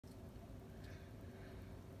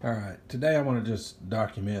All right, today I want to just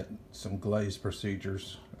document some glaze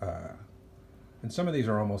procedures. And some of these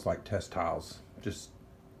are almost like test tiles, just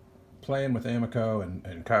playing with AMACO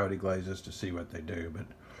and Coyote glazes to see what they do. But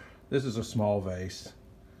this is a small vase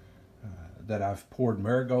that I've poured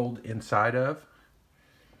marigold inside of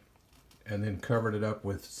and then covered it up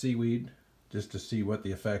with seaweed just to see what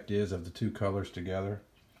the effect is of the two colors together.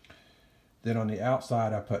 Then on the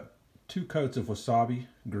outside I put 2 coats of wasabi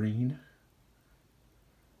green.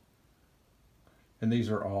 And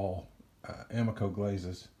these are all AMACO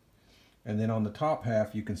glazes. And then on the top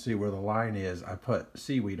half, you can see where the line is. I put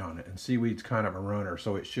seaweed on it, and seaweed's kind of a runner,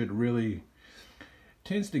 so it should really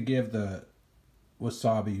tends to give the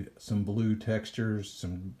wasabi some blue textures,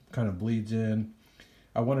 some kind of bleeds in.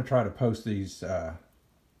 I want to try to post these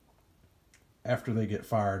after they get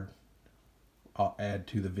fired. I'll add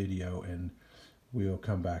to the video, and we'll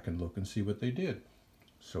come back and look and see what they did.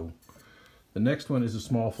 So the next one is a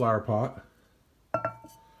small flower pot.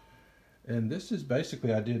 And this is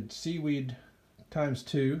basically, I did seaweed times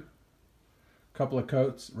 2, a couple of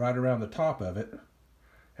coats right around the top of it,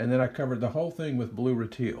 and then I covered the whole thing with blue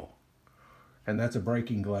rutile. And that's a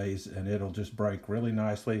breaking glaze, and it'll just break really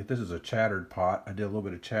nicely. This is a chattered pot. I did a little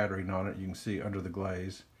bit of chattering on it. You can see under the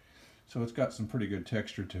glaze. So it's got some pretty good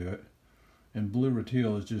texture to it. And blue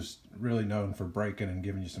rutile is just really known for breaking and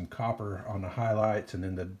giving you some copper on the highlights, and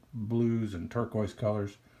then the blues and turquoise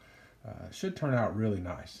colors. Should turn out really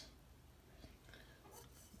nice.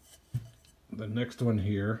 The next one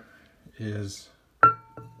here is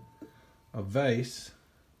a vase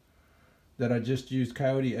that I just used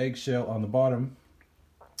coyote eggshell on the bottom,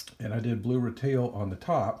 and I did blue rutile on the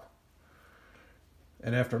top.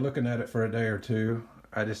 And after looking at it for a day or two,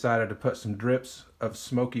 I decided to put some drips of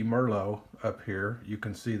smoky merlot up here. You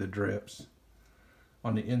can see the drips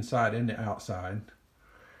on the inside and the outside.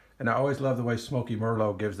 And I always love the way smoky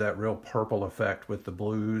merlot gives that real purple effect with the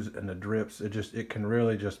blues and the drips. It can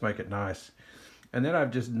really just make it nice. And then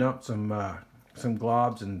I've just dumped some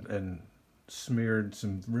globs and smeared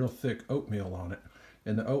some real thick oatmeal on it.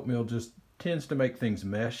 And the oatmeal just tends to make things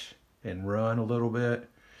mesh and run a little bit.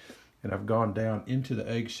 And I've gone down into the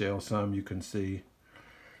eggshell some, you can see,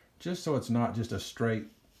 just so it's not just a straight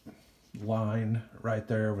line right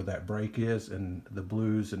there where that break is, and the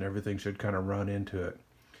blues and everything should kind of run into it.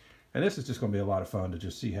 And this is just going to be a lot of fun to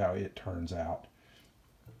just see how it turns out.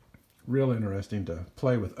 Real interesting to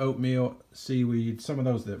play with oatmeal, seaweed, some of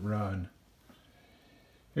those that run.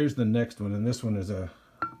 Here's the next one, and this one is a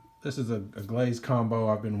glaze combo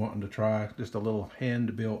I've been wanting to try. Just a little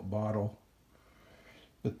hand-built bottle.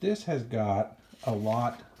 But this has got a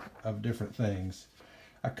lot of different things.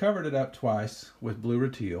 I covered it up twice with blue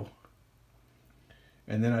rutile,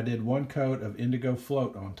 and then I did 1 coat of indigo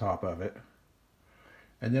float on top of it.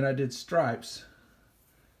 And then I did stripes.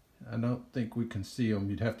 I don't think we can see them.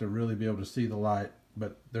 You'd have to really be able to see the light.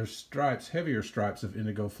 But there's stripes, heavier stripes of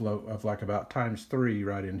indigo float of like about ×3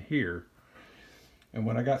 right in here. And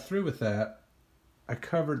when I got through with that, I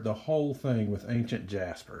covered the whole thing with ancient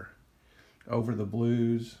jasper over the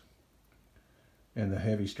blues and the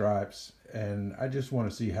heavy stripes. And I just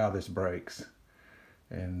want to see how this breaks.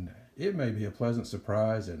 And it may be a pleasant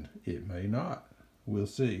surprise, and it may not. We'll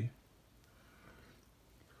see.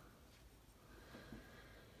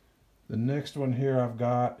 The next one here I've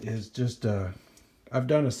got is just, I've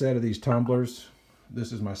done a set of these tumblers.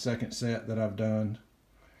 This is my second set that I've done.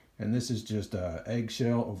 And this is just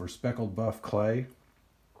eggshell over speckled buff clay.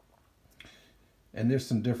 And there's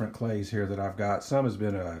some different clays here that I've got. Some has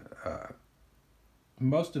been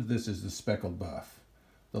most of this is the speckled buff.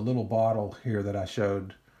 The little bottle here that I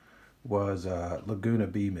showed was Laguna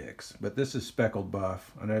B mix. But this is speckled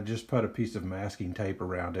buff. And I just put a piece of masking tape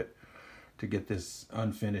around it to get this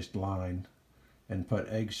unfinished line, and put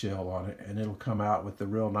eggshell on it, and it'll come out with the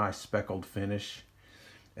real nice speckled finish.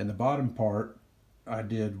 And the bottom part I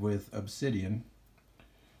did with obsidian,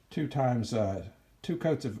 2 coats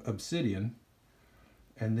of obsidian,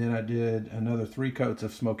 and then I did another 3 coats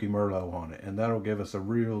of smoky merlot on it, and that'll give us a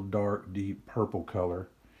real dark, deep purple color.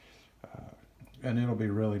 And it'll be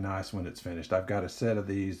really nice when it's finished. I've got a set of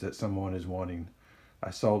these that someone is wanting. I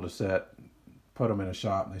sold a set, put them in a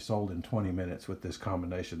shop, and they sold in 20 minutes with this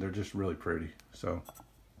combination. They're just really pretty. So,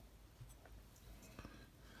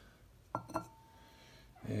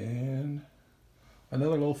 and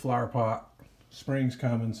another little flower pot. Spring's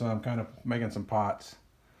coming, so I'm kind of making some pots.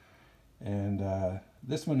 And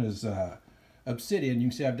this one is obsidian. You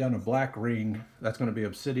can see I've done a black ring. That's going to be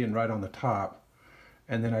obsidian right on the top.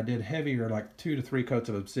 And then I did heavier, like 2 to 3 coats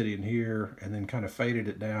of obsidian here, and then kind of faded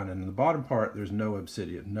it down. And in the bottom part, there's no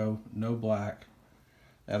obsidian, no black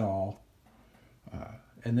at all.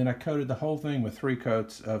 and then I coated the whole thing with 3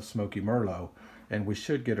 coats of Smoky Merlot, and we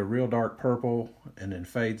should get a real dark purple, and then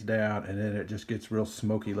fades down, and then it just gets real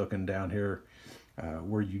smoky looking down here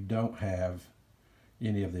where you don't have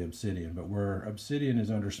any of the obsidian. But where obsidian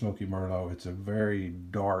is under Smoky Merlot, it's a very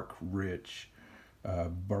dark, rich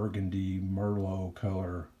burgundy Merlot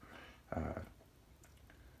color,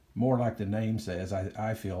 more like the name says,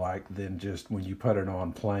 I feel like, than just when you put it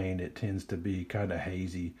on plain. It tends to be kind of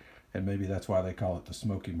hazy, and maybe that's why they call it the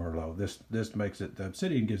Smoky Merlot. This makes it, the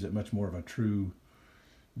obsidian gives it much more of a true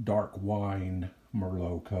dark wine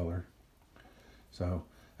Merlot color. So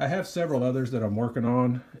I have several others that I'm working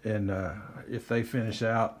on, and if they finish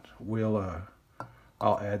out,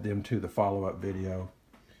 I'll add them to the follow-up video.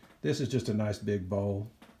 This is just a nice big bowl,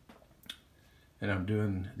 and I'm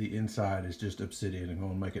doing the inside is just obsidian. I'm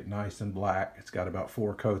going to make it nice and black. It's got about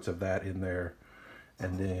 4 coats of that in there,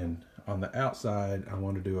 and then on the outside I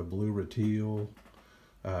want to do a blue rutile,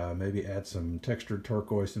 maybe add some textured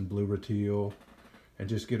turquoise and blue rutile, and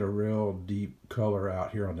just get a real deep color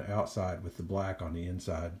out here on the outside with the black on the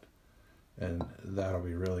inside, and that'll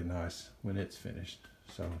be really nice when it's finished.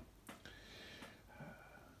 So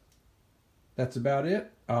that's about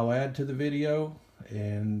it. I'll add to the video,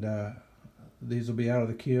 and these will be out of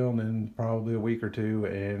the kiln in probably a week or 2,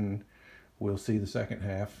 and we'll see the second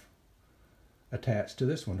half attached to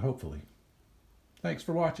this one, hopefully. Thanks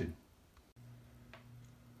for watching.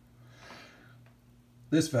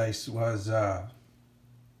 This vase was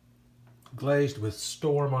glazed with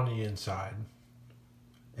Storm on the inside,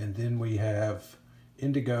 and then we have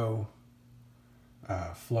indigo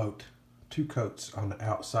float, 2 coats on the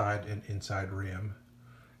outside and inside rim,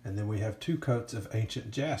 and then we have 2 coats of ancient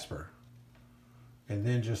jasper, and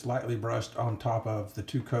then just lightly brushed on top of the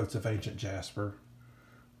 2 coats of ancient jasper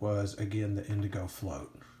was again the indigo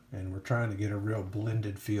float. And we're trying to get a real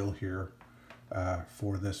blended feel here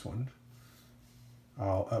for this one.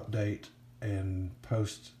 I'll update and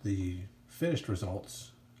post the finished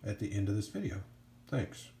results at the end of this video.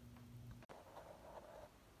 Thanks.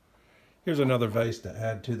 Here's another vase to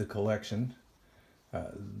add to the collection.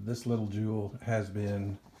 This little jewel has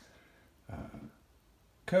been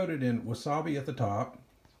coated in wasabi at the top,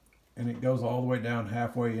 and it goes all the way down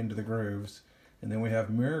halfway into the grooves, and then we have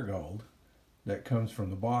marigold that comes from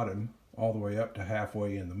the bottom all the way up to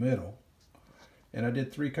halfway in the middle, and I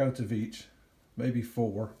did 3 coats of each, maybe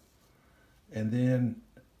 4, and then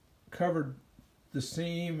covered the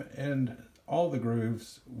seam and all the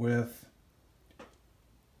grooves with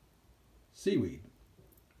seaweed.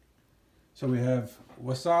 So we have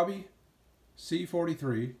wasabi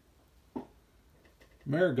C43,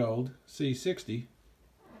 marigold C60,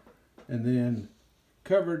 and then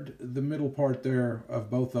covered the middle part there of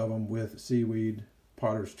both of them with seaweed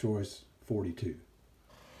Potter's Choice 42.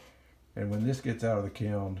 And when this gets out of the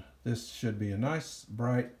kiln, this should be a nice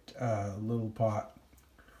bright little pot,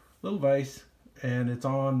 little vase, and it's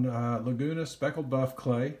on Laguna speckled buff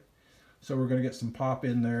clay. So we're going to get some pop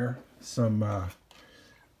in there,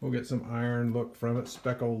 we'll get some iron look from it,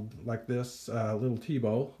 speckled like this little tea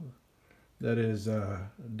bowl that is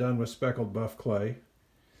done with speckled buff clay,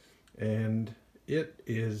 and it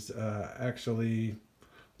is actually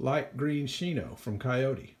light green Shino from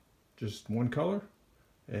Coyote, just one color,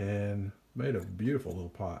 and made a beautiful little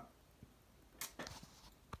pot.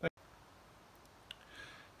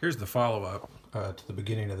 Here's the follow-up to the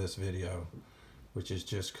beginning of this video, which is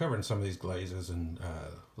just covering some of these glazes and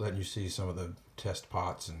letting you see some of the test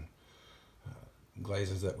pots and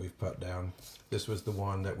glazes that we've put down. This was the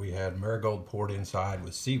one that we had marigold poured inside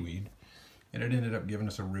with seaweed, and it ended up giving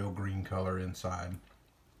us a real green color inside.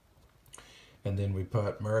 And then we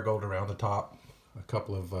put marigold around the top, a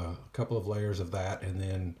couple of layers of that, and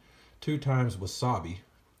then 2 times wasabi.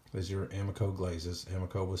 These are AMACO glazes,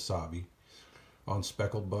 AMACO wasabi, on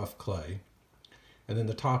speckled buff clay. And then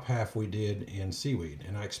the top half we did in seaweed,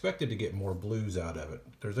 and I expected to get more blues out of it.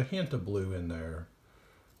 There's a hint of blue in there,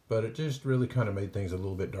 but it just really kind of made things a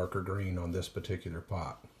little bit darker green on this particular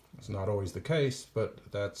pot. It's not always the case, but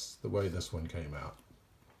that's the way this one came out.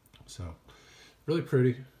 So, really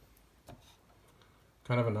pretty.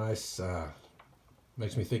 Kind of a nice,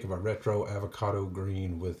 makes me think of a retro avocado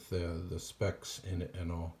green with the specks in it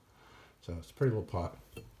and all. So, it's a pretty little pot.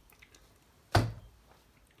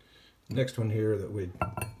 Next one here that we'd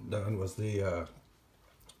done was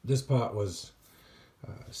this pot was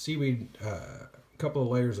seaweed, a couple of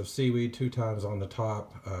layers of seaweed, 2 times on the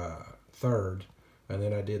top, third, and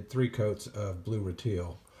then I did 3 coats of blue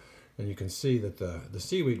rutile. And you can see that the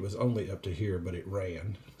seaweed was only up to here, but it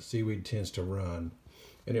ran. Seaweed tends to run,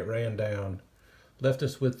 and it ran down left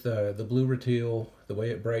us with the blue rutile, the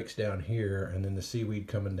way it breaks down here, and then the seaweed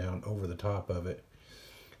coming down over the top of it.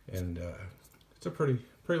 And it's a pretty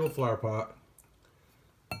little flower pot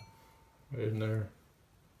right in there.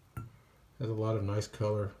 Has a lot of nice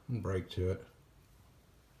color and break to it.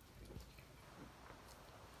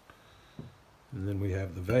 And then we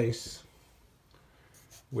have the vase,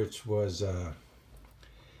 which was,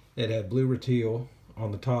 it had blue rutile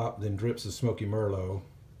on the top, then drips of smoky merlot,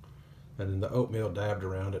 and then the oatmeal dabbed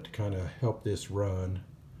around it to kind of help this run.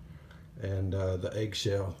 And the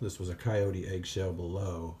eggshell, this was a coyote eggshell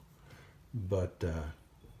below, but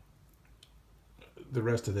the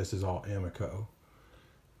rest of this is all AMACO,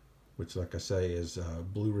 which, like I say, is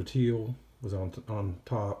blue rutile was on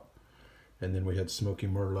top, and then we had smoky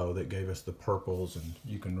merlot that gave us the purples, and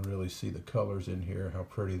you can really see the colors in here, how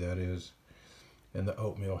pretty that is. And the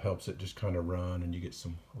oatmeal helps it just kind of run, and you get a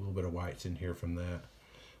little bit of whites in here from that.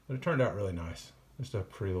 But it turned out really nice. Just a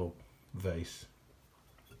pretty little vase.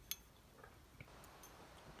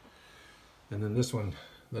 And then this one,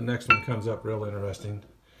 the next one comes up real interesting.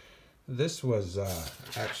 This was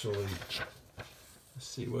actually, let's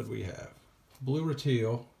see what we have. Blue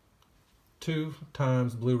rutile, 2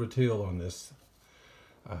 times blue rutile on this.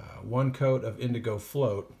 1 coat of indigo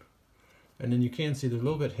float. And then you can see there's a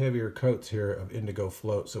little bit heavier coats here of indigo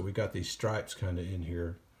float, so we got these stripes kind of in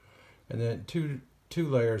here. And then two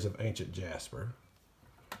layers of ancient jasper.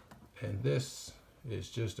 And this is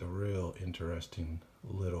just a real interesting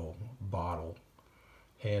little bottle,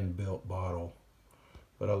 hand-built bottle.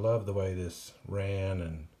 But I love the way this ran,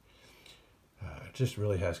 and it just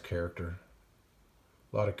really has character.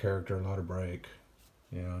 A lot of character, a lot of break.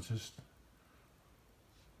 You know, it's just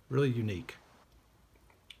really unique.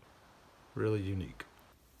 Really unique.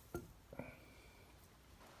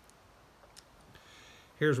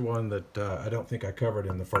 Here's one that I don't think I covered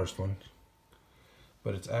in the first one,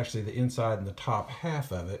 but it's actually the inside and the top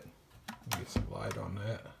half of it. Let me get some light on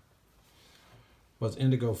that. Was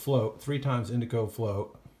indigo float, 3 times indigo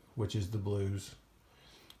float, which is the blues.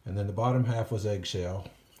 And then the bottom half was eggshell,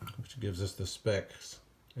 which gives us the specks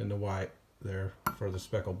in the white there for the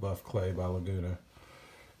speckled buff clay by Laguna.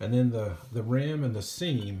 And then the rim and the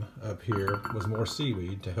seam up here was more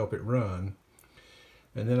seaweed to help it run.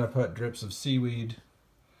 And then I put drips of seaweed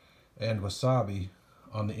and wasabi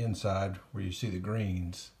on the inside where you see the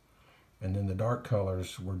greens. And then the dark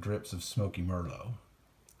colors were drips of smoky merlot.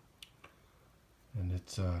 And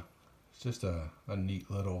it's just a neat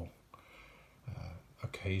little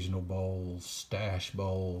occasional bowl, stash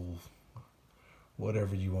bowl,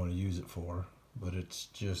 whatever you want to use it for. But it's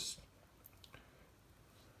just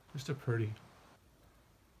a pretty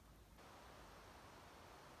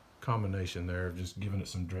combination there of just giving it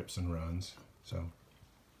some drips and runs. So,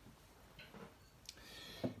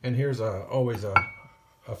 and here's always a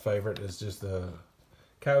favorite is just the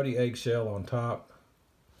coyote eggshell on top,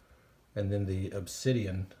 and then the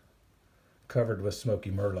obsidian covered with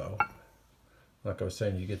smoky merlot. Like I was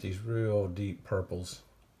saying, you get these real deep purples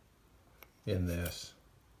in this.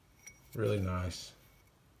 Really nice.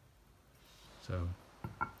 So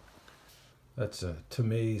that's to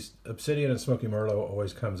me, obsidian and smoky merlot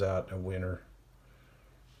always comes out a winner,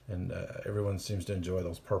 and everyone seems to enjoy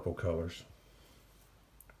those purple colors.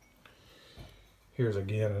 Here's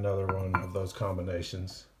again another one of those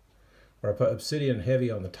combinations where I put obsidian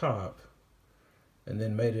heavy on the top and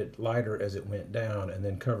then made it lighter as it went down, and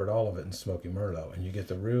then covered all of it in smoky merlot, and you get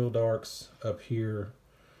the real darks up here,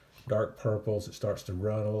 dark purples. It starts to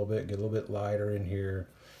run a little bit, get a little bit lighter in here.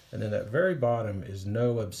 And then that very bottom is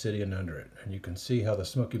no obsidian under it. And you can see how the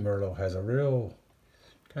smoky merlot has a real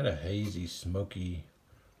kind of hazy, smoky,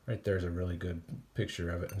 right there's a really good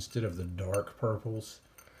picture of it. Instead of the dark purples,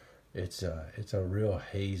 it's a real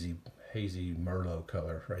hazy merlot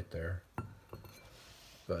color right there.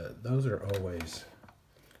 But those are always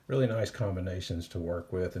really nice combinations to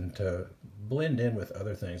work with and to blend in with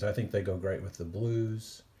other things. I think they go great with the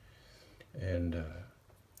blues and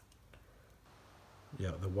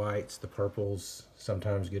yeah, the whites, the purples,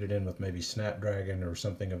 sometimes get it in with maybe snapdragon or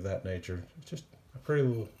something of that nature. It's just a pretty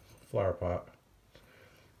little flower pot.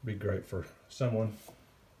 Be great for someone.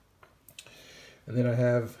 And then I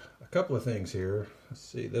have a couple of things here. Let's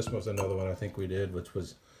see, this was another one I think we did, which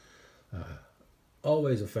was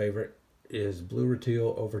always a favorite, is blue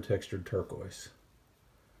rutile over textured turquoise.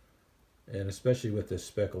 And especially with this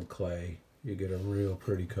speckled clay, you get a real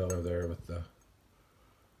pretty color there with the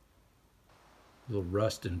little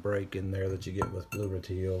rust and break in there that you get with blue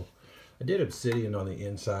rutile. I did obsidian on the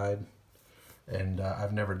inside, and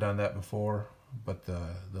I've never done that before, but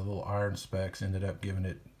the little iron specks ended up giving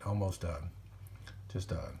it almost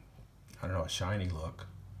just a I don't know, a shiny look.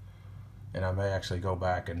 And I may actually go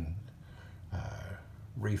back and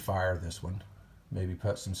refire this one. Maybe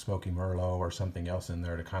put some Smoky Merlot or something else in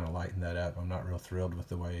there to kind of lighten that up. I'm not real thrilled with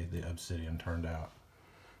the way the obsidian turned out.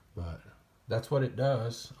 But that's what it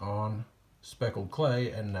does on speckled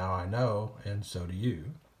clay, and now I know, and so do you.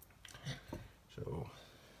 So,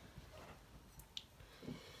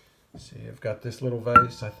 see, I've got this little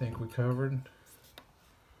vase I think we covered,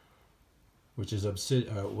 which is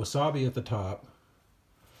wasabi at the top,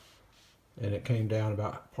 and it came down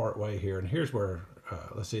about part way here. And here's where,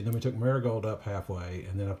 let's see, then we took marigold up halfway,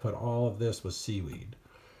 and then I put all of this with seaweed.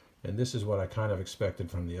 And this is what I kind of expected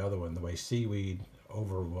from the other one, the way seaweed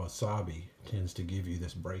over wasabi tends to give you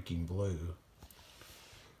this breaking blue.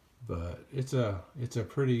 But it's a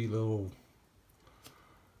pretty little,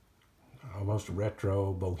 almost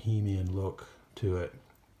retro bohemian look to it.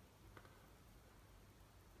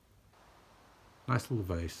 Nice little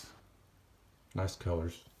vase, nice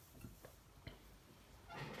colors.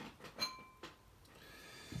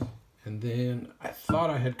 And then I thought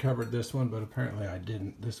I had covered this one, but apparently I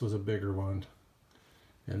didn't. This was a bigger one.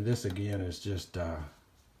 And this again is just,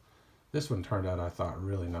 this one turned out, I thought,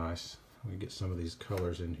 really nice. We can get some of these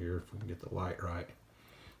colors in here if we can get the light right.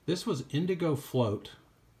 This was Indigo Float,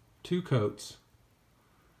 2 coats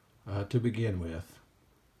to begin with.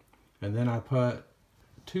 And then I put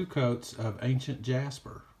 2 coats of Ancient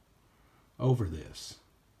Jasper over this.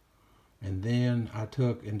 And then I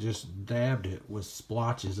took and just dabbed it with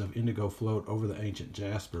splotches of Indigo Float over the Ancient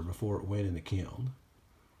Jasper before it went in the kiln.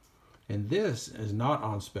 And this is not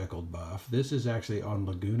on Speckled Buff. This is actually on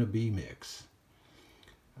Laguna B Mix.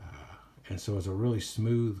 And so it's a really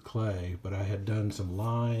smooth clay, but I had done some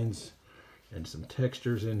lines and some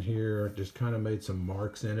textures in here. Just kind of made some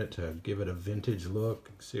marks in it to give it a vintage look.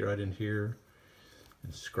 See right in here.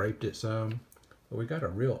 And scraped it some. But we got a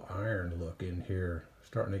real iron look in here.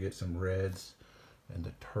 Starting to get some reds and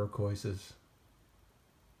the turquoises.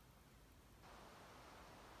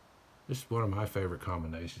 This is one of my favorite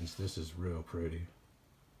combinations. This is real pretty.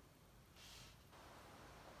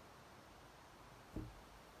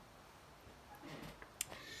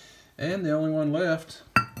 And the only one left,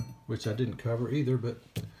 which I didn't cover either, but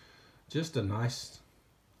just a nice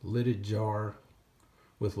lidded jar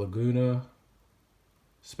with Laguna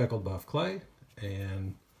Speckled Buff clay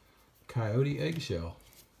and Coyote eggshell.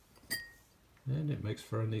 And it makes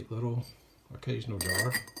for a neat little occasional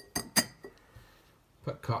jar.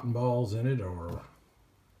 Put cotton balls in it, or,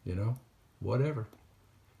 you know, whatever.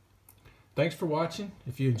 Thanks for watching.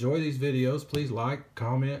 If you enjoy these videos, please like,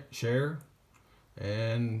 comment, share,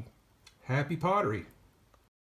 and happy pottery.